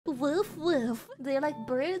Woof woof. Do you like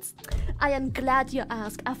birds? I am glad you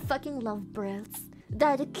asked. I fucking love birds.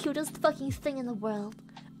 They're the cutest fucking thing in the world.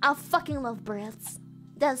 I fucking love birds.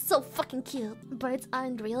 They're so fucking cute. Birds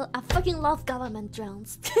aren't real. I fucking love government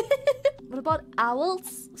drones. What about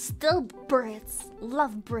owls? Still birds.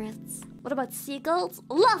 Love birds. What about seagulls?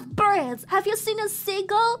 Love birds. Have you seen a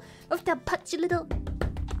seagull with their pudgy little...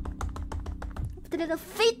 the little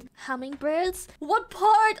feet? Hummingbirds? What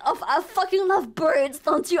part of I fucking love birds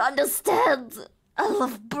don't you understand? I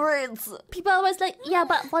love birds. People are always like, yeah,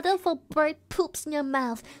 but what if a bird poops in your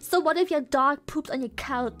mouth? So what if your dog poops on your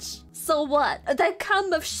couch? So what? That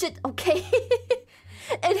kind of shit, okay?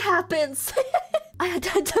 It happens. I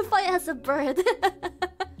identify as a bird.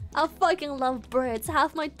 I fucking love birds.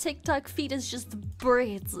 Half my TikTok feed is just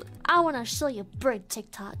birds. I wanna show you bird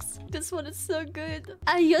TikToks. This one is so good.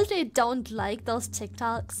 I usually don't like those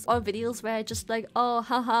TikToks or videos where I just like, oh,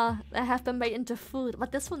 haha, I have been made into food.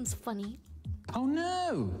 But this one's funny. Oh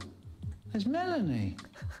no, there's Melanie.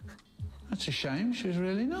 That's a shame, she was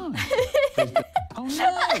really nice. Oh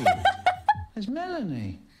no, there's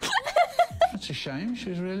Melanie. That's a shame, she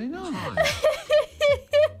was really nice.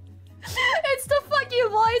 It's the fucking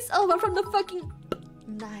voiceover from the fucking...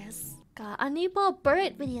 Nice. God, I need more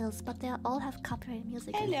bird videos, but they all have copyright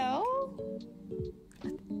music. Hello?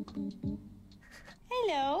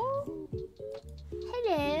 Hello?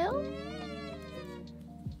 Hello?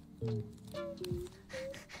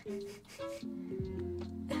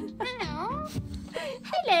 Hello?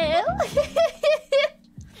 Hello?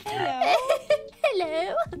 Hello?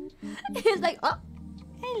 Hello? He's like, oh.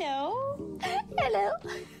 Hello? Hello?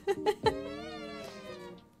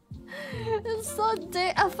 It's so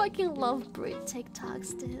dead. I fucking love bird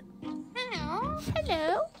TikToks, dude. Hello?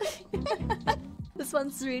 Hello? This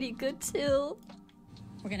one's really good too.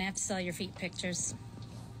 We're gonna have to sell your feet pictures.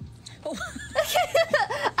 Oh.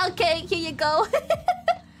 Okay, here you go.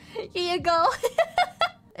 Here you go.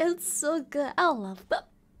 It's so good. I love the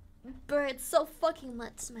birds so fucking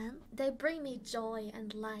much, man. They bring me joy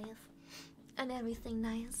and life and everything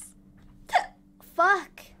nice.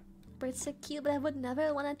 Fuck. Birds are cute, but I would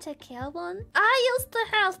never want to take care of one. I used to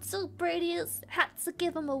have 2 birdies. Had to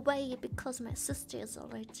give them away because my sister is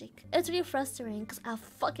allergic. It's really frustrating because I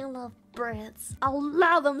fucking love birds. I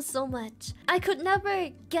love them so much. I could never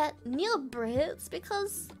get new birds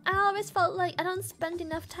because I always felt like I don't spend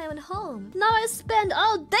enough time at home. Now I spend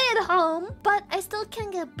all day at home, but I still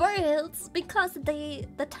can't get birds because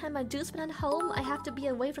the time I do spend at home, I have to be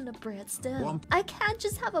away from the birds still. I can't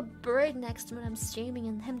just have a bird next to me when I'm streaming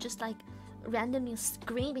and him just like randomly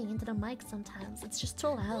screaming into the mic sometimes. It's just too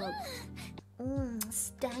loud.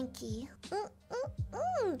 Stanky.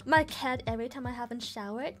 My cat, every time I haven't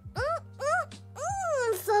showered,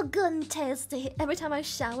 so good and tasty. Every time I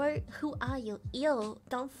shower, who are you? Ew,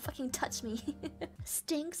 don't fucking touch me.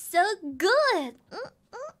 Stinks so good.